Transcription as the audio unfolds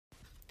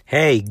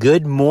Hey,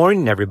 good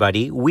morning,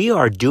 everybody. We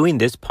are doing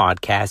this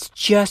podcast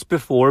just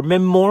before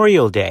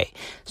Memorial Day.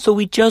 So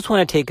we just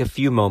want to take a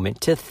few moments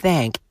to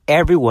thank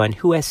everyone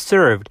who has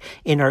served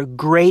in our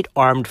great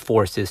armed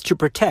forces to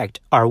protect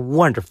our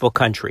wonderful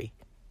country.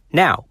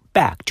 Now,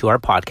 back to our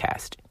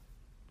podcast.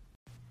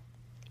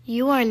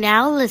 You are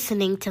now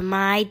listening to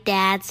My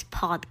Dad's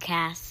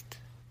Podcast.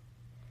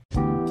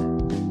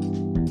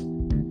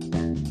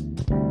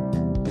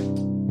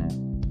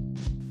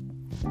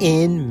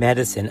 In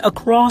medicine,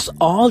 across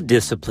all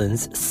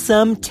disciplines,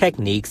 some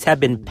techniques have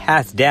been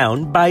passed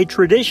down by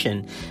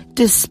tradition,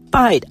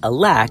 despite a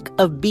lack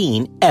of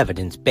being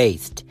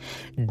evidence-based.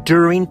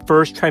 During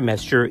first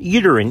trimester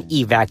uterine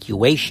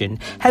evacuation,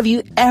 have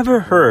you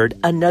ever heard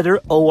another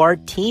OR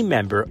team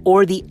member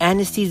or the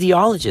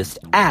anesthesiologist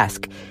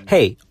ask,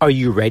 "Hey, are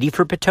you ready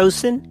for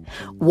Pitocin?"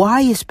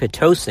 Why is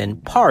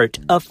Pitocin part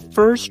of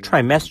first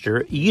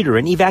trimester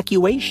uterine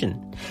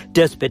evacuation?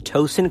 Does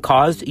Pitocin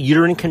cause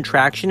uterine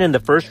contraction in the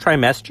first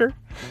trimester?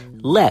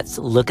 Let's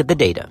look at the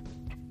data.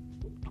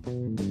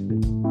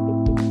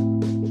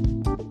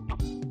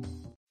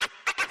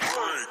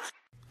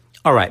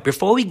 All right,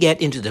 before we get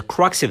into the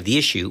crux of the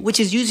issue, which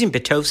is using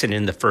Pitocin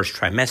in the first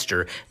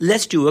trimester,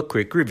 let's do a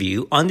quick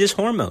review on this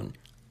hormone.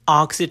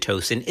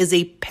 Oxytocin is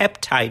a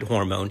peptide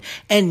hormone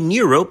and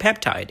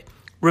neuropeptide.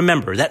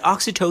 Remember that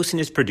oxytocin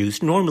is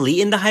produced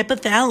normally in the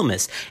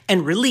hypothalamus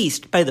and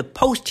released by the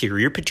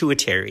posterior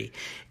pituitary.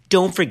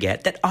 Don't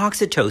forget that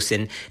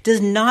oxytocin does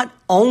not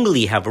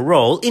only have a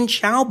role in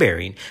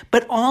childbearing,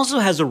 but also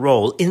has a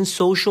role in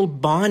social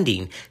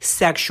bonding,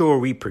 sexual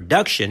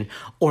reproduction,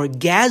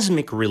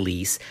 orgasmic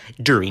release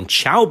during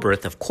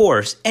childbirth, of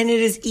course, and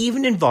it is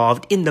even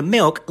involved in the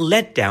milk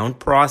letdown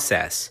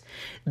process.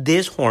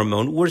 This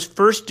hormone was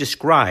first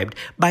described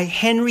by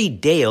Henry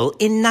Dale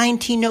in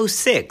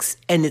 1906,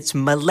 and its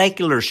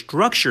molecular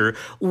structure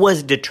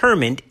was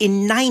determined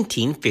in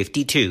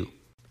 1952.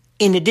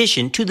 In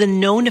addition to the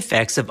known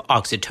effects of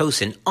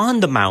oxytocin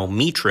on the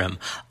myometrium,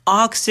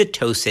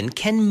 oxytocin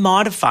can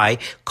modify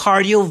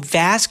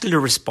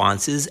cardiovascular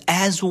responses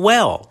as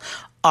well.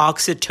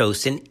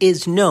 Oxytocin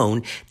is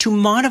known to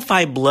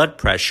modify blood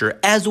pressure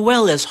as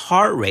well as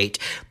heart rate,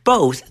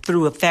 both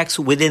through effects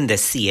within the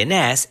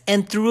CNS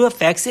and through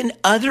effects in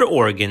other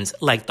organs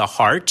like the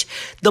heart,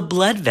 the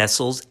blood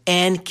vessels,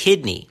 and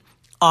kidney.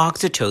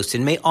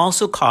 Oxytocin may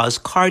also cause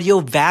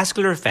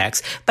cardiovascular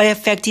effects by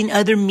affecting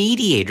other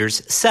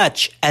mediators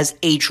such as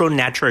atrial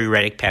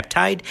natriuretic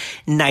peptide,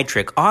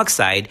 nitric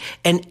oxide,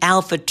 and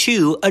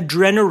alpha-2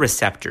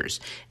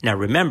 adrenoreceptors. Now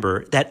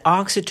remember that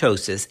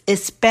oxytocin,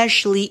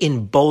 especially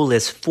in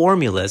bolus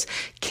formulas,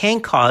 can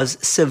cause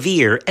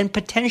severe and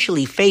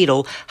potentially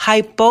fatal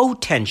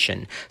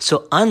hypotension.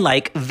 So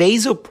unlike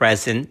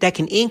vasopressin that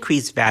can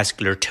increase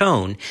vascular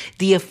tone,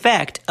 the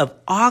effect of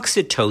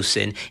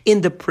oxytocin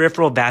in the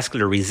peripheral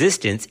vascular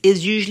resistance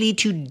is usually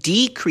to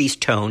decrease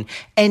tone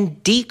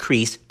and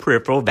decrease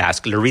peripheral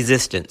vascular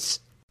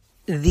resistance.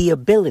 The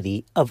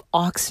ability of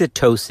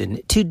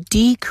oxytocin to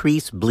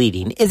decrease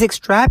bleeding is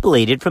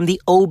extrapolated from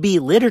the OB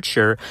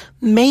literature,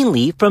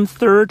 mainly from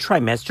third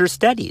trimester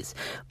studies.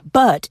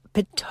 But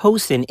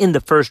Pitocin in the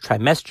first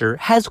trimester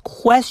has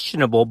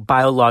questionable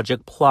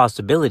biologic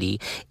plausibility,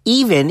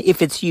 even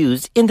if it's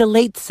used in the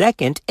late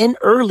second and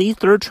early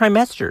third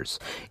trimesters.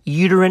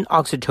 Uterine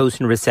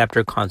oxytocin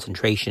receptor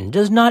concentration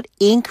does not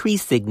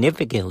increase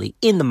significantly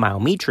in the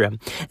myometrium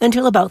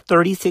until about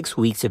 36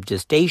 weeks of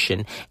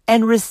gestation,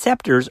 and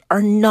receptors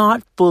are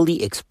not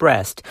fully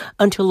expressed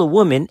until a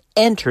woman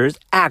enters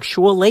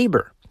actual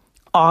labor.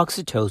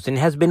 Oxytocin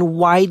has been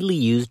widely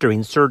used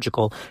during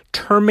surgical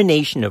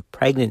termination of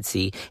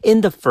pregnancy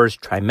in the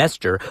first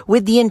trimester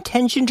with the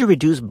intention to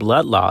reduce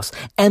blood loss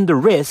and the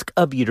risk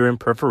of uterine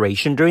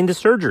perforation during the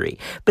surgery.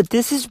 But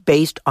this is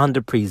based on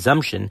the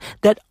presumption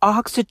that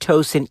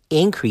oxytocin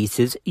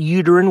increases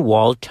uterine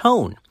wall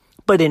tone.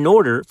 But in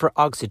order for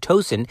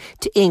oxytocin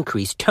to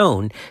increase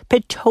tone,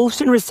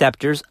 Pitocin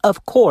receptors,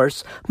 of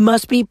course,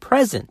 must be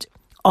present.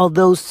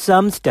 Although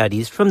some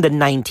studies from the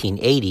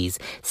 1980s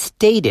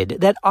stated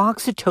that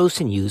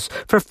oxytocin use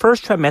for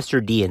first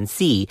trimester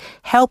D&C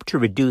helped to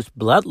reduce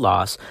blood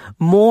loss,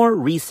 more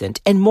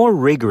recent and more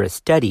rigorous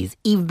studies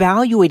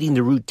evaluating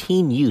the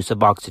routine use of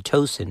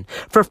oxytocin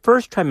for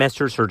first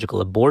trimester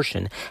surgical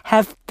abortion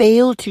have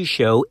failed to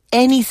show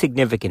any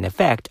significant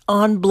effect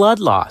on blood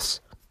loss.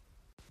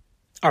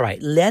 All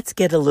right, let's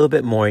get a little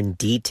bit more in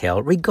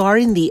detail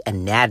regarding the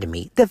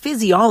anatomy, the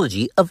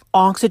physiology of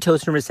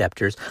oxytocin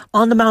receptors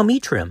on the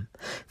myometrium.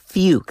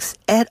 Fuchs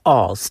et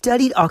al.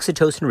 Studied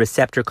oxytocin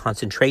receptor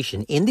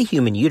concentration in the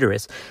human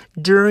uterus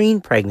during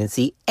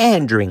pregnancy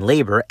and during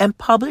labor and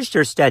published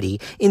their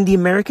study in the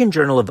American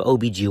Journal of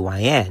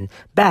OBGYN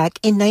back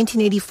in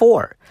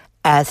 1984.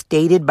 As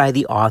stated by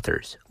the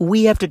authors,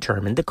 we have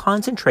determined the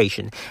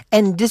concentration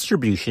and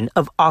distribution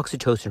of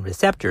oxytocin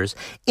receptors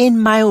in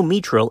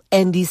myometrial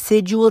and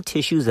decidual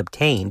tissues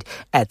obtained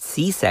at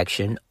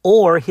C-section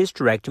or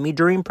hysterectomy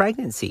during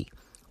pregnancy.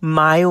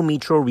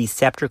 myometrial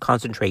receptor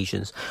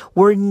concentrations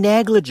were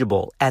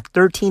negligible at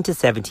 13 to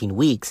 17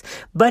 weeks,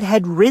 but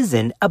had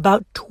risen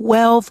about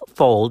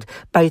 12-fold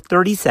by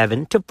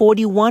 37 to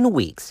 41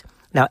 weeks.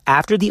 Now,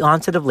 after the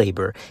onset of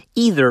labor,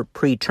 either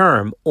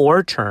preterm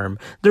or term,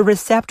 the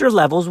receptor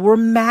levels were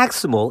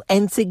maximal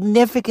and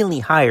significantly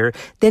higher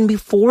than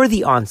before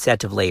the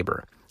onset of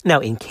labor. Now,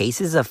 in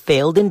cases of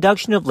failed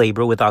induction of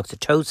labor with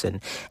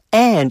oxytocin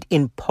and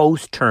in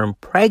post-term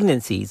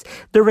pregnancies,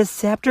 the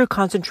receptor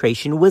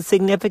concentration was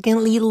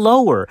significantly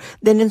lower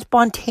than in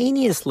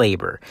spontaneous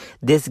labor.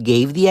 This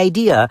gave the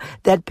idea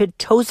that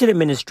Pitocin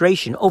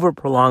administration over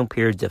prolonged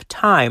periods of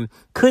time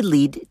could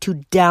lead to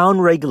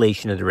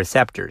downregulation of the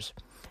receptors.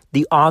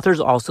 The authors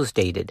also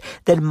stated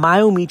that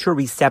myometrial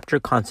receptor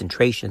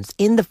concentrations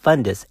in the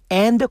fundus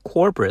and the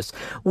corpus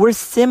were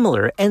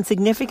similar and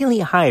significantly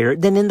higher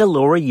than in the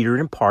lower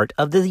uterine part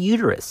of the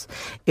uterus.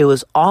 It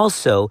was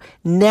also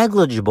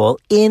negligible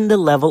in the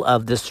level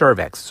of the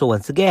cervix. So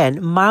once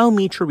again,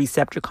 myometrial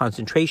receptor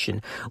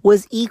concentration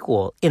was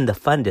equal in the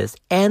fundus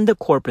and the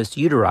corpus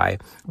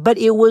uteri, but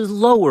it was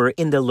lower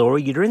in the lower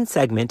uterine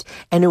segment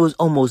and it was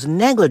almost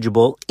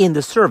negligible in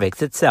the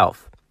cervix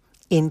itself.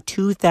 In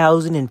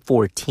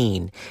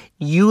 2014,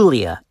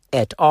 Yulia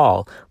et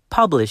al.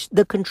 Published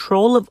the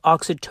control of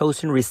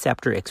oxytocin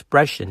receptor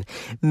expression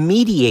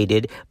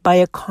mediated by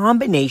a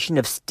combination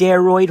of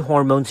steroid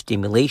hormone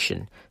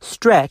stimulation,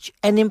 stretch,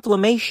 and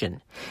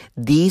inflammation.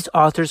 These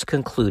authors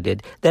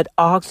concluded that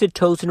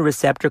oxytocin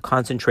receptor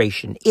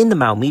concentration in the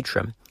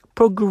myometrium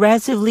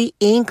progressively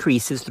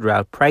increases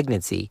throughout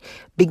pregnancy,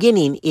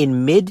 beginning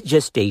in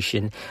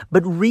mid-gestation,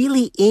 but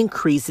really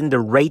increasing the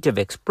rate of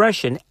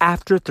expression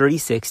after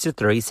 36 to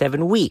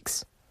 37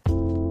 weeks.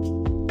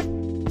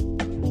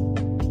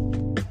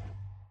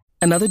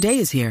 Another day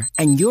is here,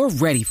 and you're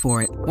ready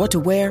for it. What to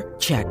wear?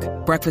 Check.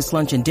 Breakfast,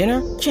 lunch, and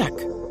dinner? Check.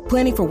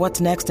 Planning for what's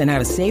next and how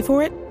to save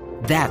for it?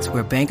 That's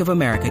where Bank of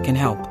America can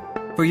help.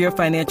 For your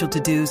financial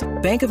to-dos,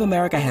 Bank of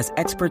America has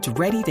experts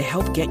ready to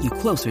help get you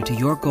closer to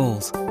your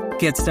goals.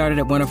 Get started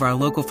at one of our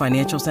local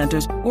financial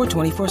centers or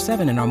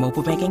 24/7 in our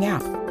mobile banking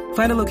app.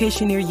 Find a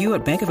location near you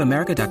at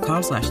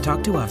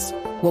bankofamerica.com/talktous.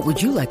 What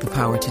would you like the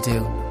power to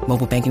do?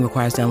 Mobile banking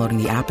requires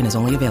downloading the app and is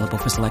only available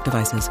for select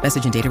devices.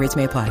 Message and data rates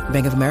may apply.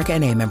 Bank of America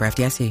N.A., member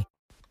FDIC.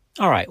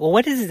 All right, well,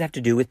 what does this have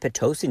to do with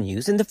Pitocin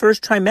use in the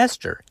first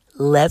trimester?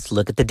 Let's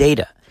look at the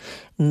data.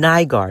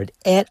 Nygaard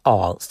et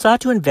al.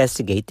 Sought to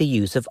investigate the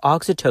use of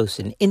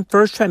oxytocin in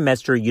first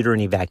trimester uterine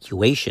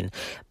evacuation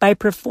by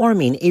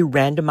performing a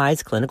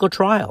randomized clinical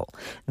trial.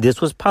 This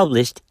was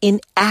published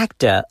in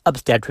ACTA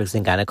Obstetrics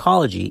and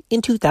Gynecology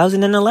in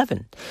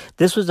 2011.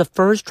 This was the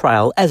first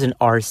trial as an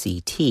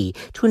RCT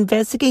to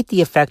investigate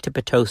the effect of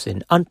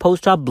Pitocin on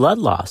post-op blood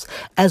loss,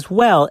 as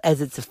well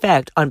as its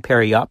effect on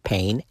peri-op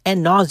pain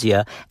and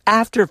nausea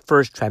after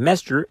first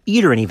trimester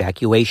uterine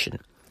evacuation.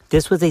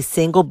 This was a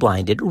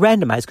single-blinded,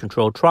 randomized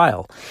controlled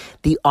trial.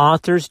 The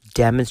authors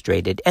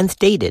demonstrated and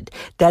stated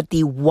that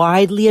the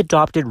widely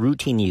adopted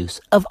routine use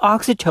of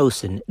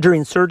oxytocin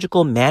during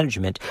surgical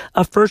management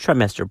of first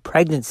trimester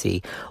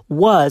pregnancy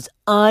was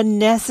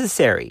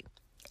unnecessary.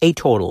 A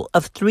total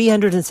of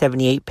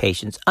 378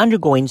 patients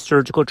undergoing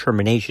surgical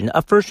termination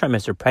of first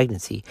trimester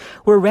pregnancy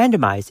were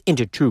randomized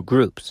into two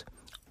groups.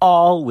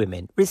 All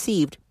women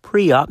received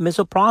pre-op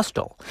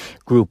misoprostol.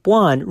 Group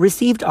 1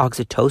 received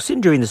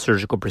oxytocin during the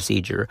surgical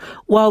procedure,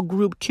 while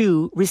Group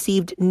 2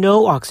 received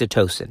no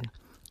oxytocin.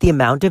 The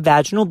amount of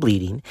vaginal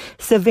bleeding,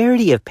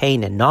 severity of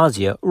pain, and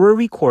nausea were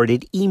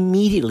recorded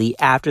immediately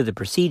after the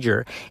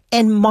procedure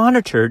and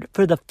monitored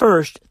for the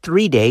first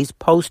 3 days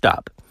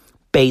post-op.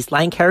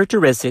 Baseline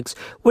characteristics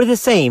were the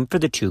same for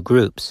the two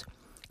groups.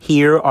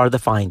 Here are the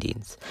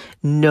findings.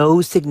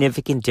 No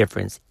significant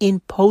difference in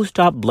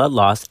post-op blood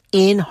loss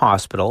in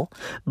hospital,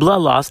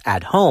 blood loss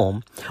at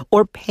home,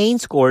 or pain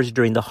scores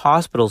during the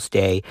hospital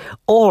stay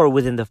or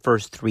within the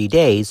first 3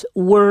 days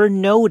were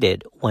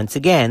noted. Once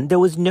again, there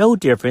was no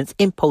difference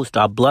in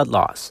post-op blood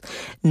loss.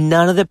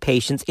 None of the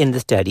patients in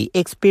the study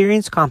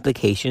experienced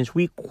complications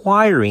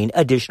requiring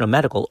additional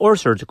medical or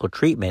surgical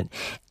treatment,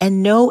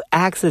 and no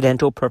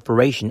accidental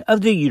perforation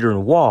of the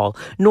uterine wall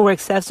nor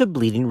excessive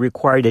bleeding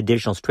required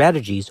additional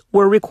strategies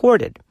were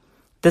recorded.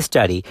 The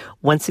study,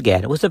 once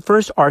again, was the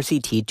first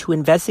RCT to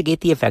investigate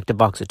the effect of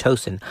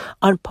oxytocin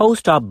on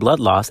post-op blood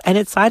loss and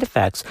its side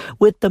effects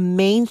with the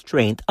main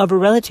strength of a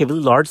relatively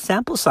large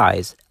sample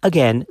size.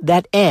 Again,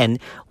 that N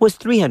was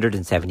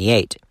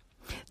 378.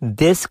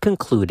 This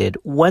concluded,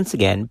 once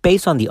again,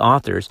 based on the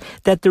authors,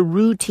 that the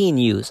routine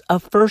use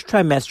of first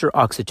trimester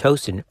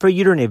oxytocin for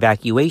uterine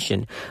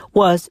evacuation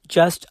was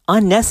just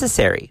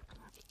unnecessary.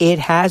 It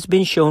has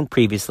been shown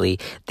previously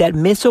that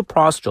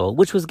misoprostol,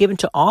 which was given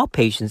to all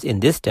patients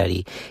in this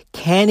study,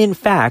 can in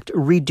fact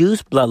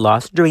reduce blood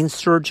loss during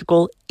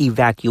surgical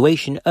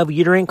evacuation of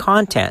uterine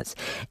contents,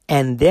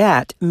 and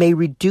that may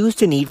reduce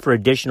the need for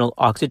additional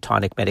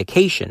oxytonic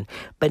medication,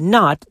 but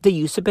not the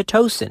use of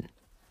Pitocin.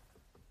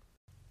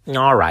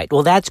 All right,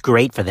 well, that's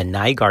great for the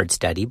NIGARD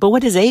study, but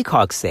what does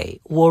ACOG say?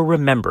 Well,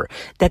 remember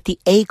that the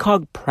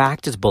ACOG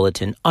Practice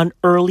Bulletin on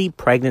Early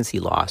Pregnancy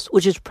Loss,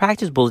 which is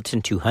Practice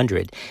Bulletin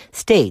 200,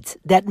 states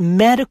that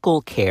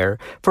medical care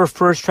for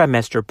first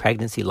trimester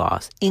pregnancy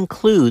loss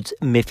includes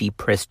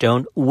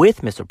mifepristone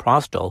with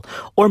misoprostol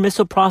or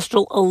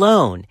misoprostol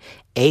alone.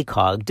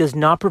 ACOG does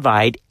not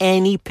provide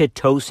any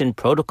Pitocin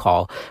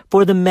protocol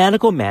for the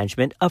medical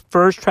management of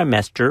first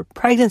trimester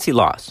pregnancy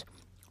loss.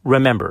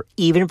 Remember,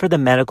 even for the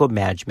medical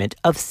management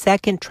of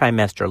second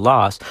trimester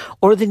loss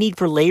or the need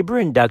for labor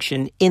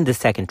induction in the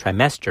second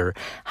trimester,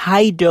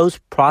 high-dose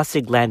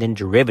prostaglandin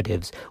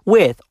derivatives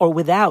with or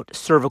without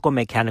cervical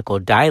mechanical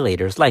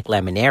dilators like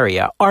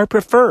laminaria are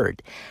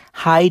preferred.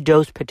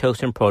 High-dose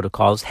Pitocin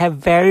protocols have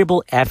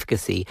variable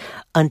efficacy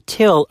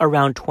until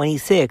around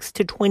 26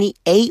 to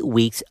 28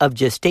 weeks of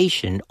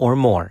gestation or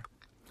more.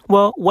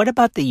 Well, what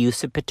about the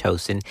use of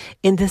Pitocin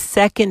in the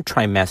second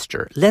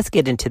trimester? Let's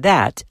get into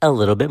that a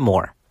little bit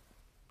more.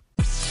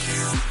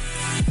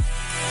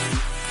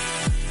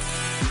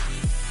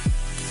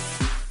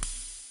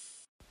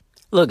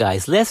 Look,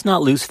 guys, let's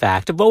not lose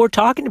fact of what we're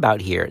talking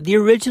about here. The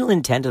original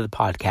intent of the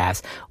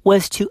podcast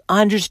was to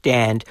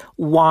understand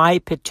why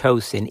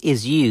Pitocin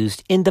is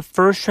used in the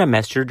first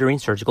trimester during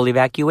surgical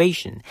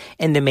evacuation.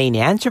 And the main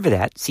answer for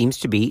that seems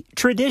to be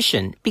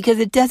tradition, because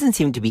it doesn't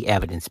seem to be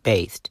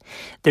evidence-based.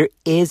 There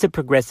is a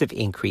progressive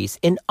increase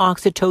in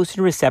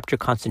oxytocin receptor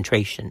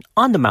concentration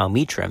on the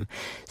myometrium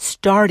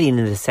starting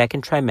in the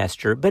second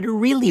trimester, but it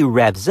really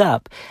revs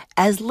up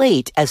as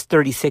late as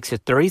 36 to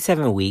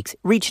 37 weeks,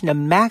 reaching a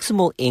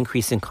maximal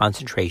increase in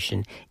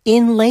concentration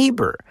in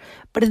labor.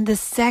 But in the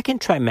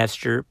second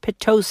trimester,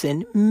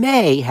 Pitocin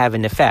may have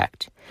an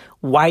effect.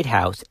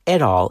 Whitehouse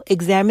et al.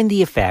 Examined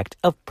the effect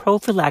of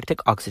prophylactic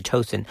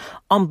oxytocin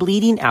on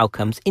bleeding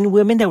outcomes in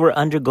women that were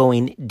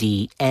undergoing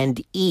D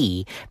and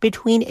E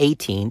between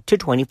 18 to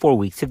 24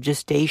 weeks of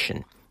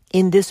gestation.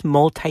 In this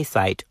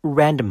multi-site,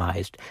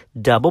 randomized,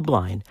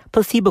 double-blind,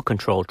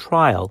 placebo-controlled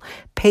trial,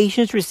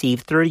 patients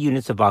received 30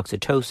 units of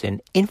oxytocin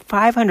in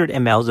 500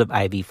 mLs of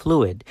IV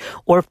fluid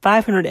or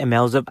 500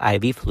 mLs of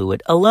IV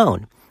fluid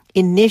alone,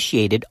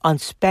 initiated on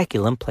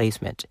speculum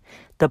placement.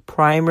 The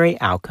primary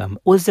outcome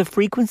was the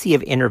frequency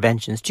of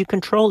interventions to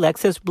control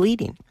excess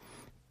bleeding.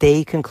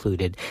 They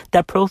concluded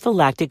that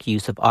prophylactic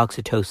use of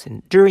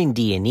oxytocin during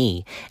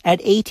D&E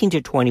at 18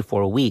 to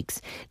 24 weeks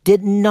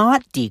did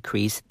not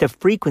decrease the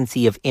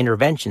frequency of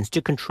interventions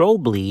to control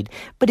bleed,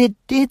 but it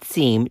did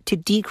seem to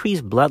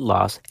decrease blood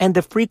loss and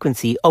the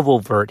frequency of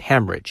overt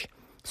hemorrhage.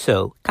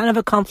 So, kind of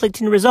a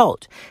conflicting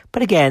result.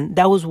 But again,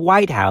 that was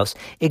Whitehouse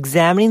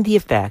examining the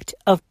effect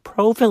of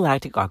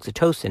prophylactic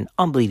oxytocin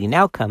on bleeding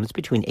outcomes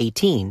between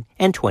 18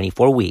 and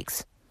 24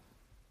 weeks.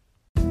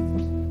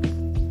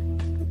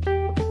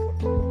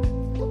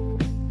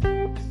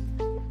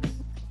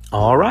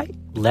 All right,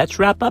 let's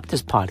wrap up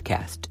this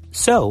podcast.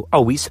 So,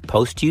 are we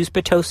supposed to use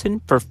Pitocin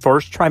for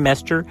first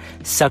trimester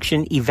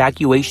suction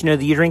evacuation of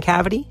the uterine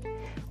cavity?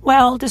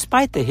 Well,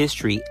 despite the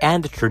history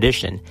and the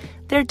tradition,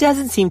 there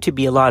doesn't seem to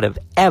be a lot of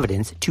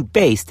evidence to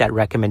base that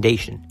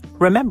recommendation.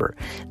 Remember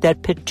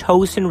that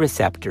Pitocin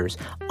receptors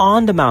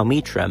on the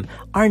myometrium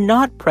are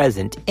not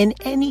present in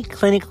any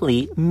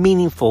clinically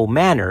meaningful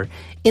manner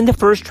in the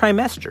first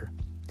trimester.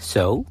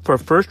 So, for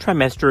first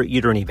trimester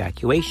uterine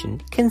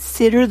evacuation,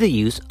 consider the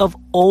use of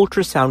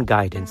ultrasound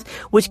guidance,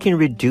 which can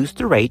reduce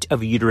the rate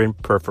of uterine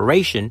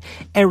perforation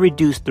and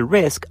reduce the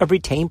risk of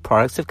retained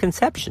products of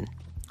conception.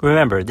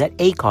 Remember that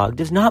ACOG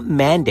does not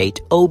mandate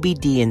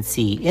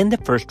OB/D&C in the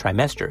first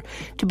trimester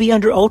to be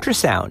under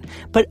ultrasound,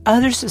 but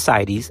other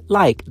societies,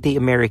 like the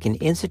American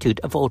Institute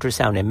of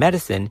Ultrasound and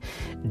Medicine,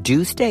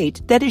 do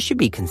state that it should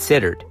be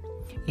considered.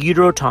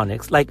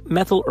 Uterotonics like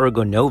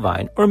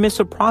methylergonovine or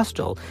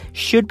misoprostol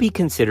should be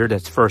considered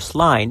as first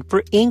line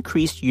for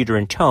increased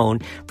uterine tone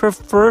for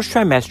first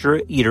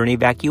trimester uterine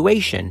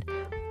evacuation,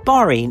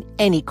 barring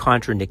any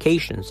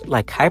contraindications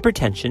like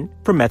hypertension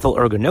for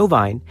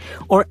methylergonovine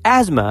or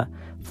asthma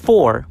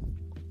for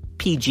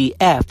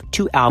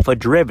PGF2-alpha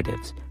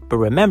derivatives. But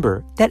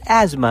remember that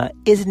asthma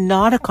is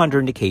not a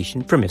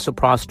contraindication for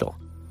misoprostol.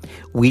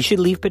 We should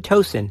leave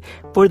Pitocin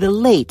for the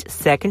late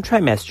second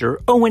trimester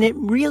or when it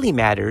really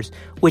matters,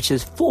 which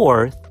is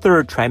for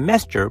third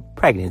trimester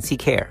pregnancy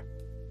care.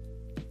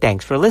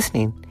 Thanks for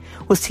listening.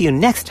 We'll see you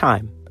next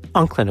time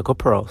on Clinical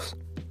Pearls.